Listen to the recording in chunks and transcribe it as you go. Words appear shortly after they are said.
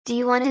Do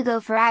you want to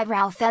go for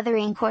eyebrow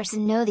feathering course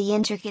and know the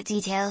intricate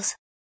details?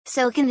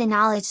 Soak in the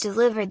knowledge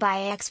delivered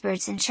by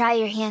experts and try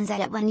your hands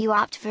at it when you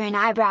opt for an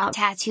eyebrow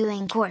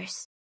tattooing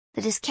course.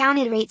 The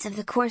discounted rates of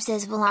the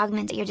courses will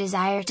augment your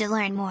desire to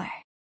learn more.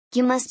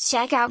 You must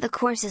check out the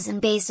courses and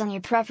based on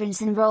your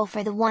preference enroll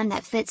for the one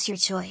that fits your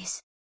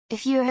choice.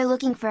 If you are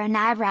looking for an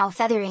eyebrow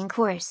feathering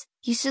course,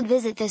 you should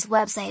visit this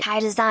website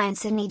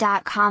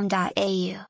highdesignsydney.com.au.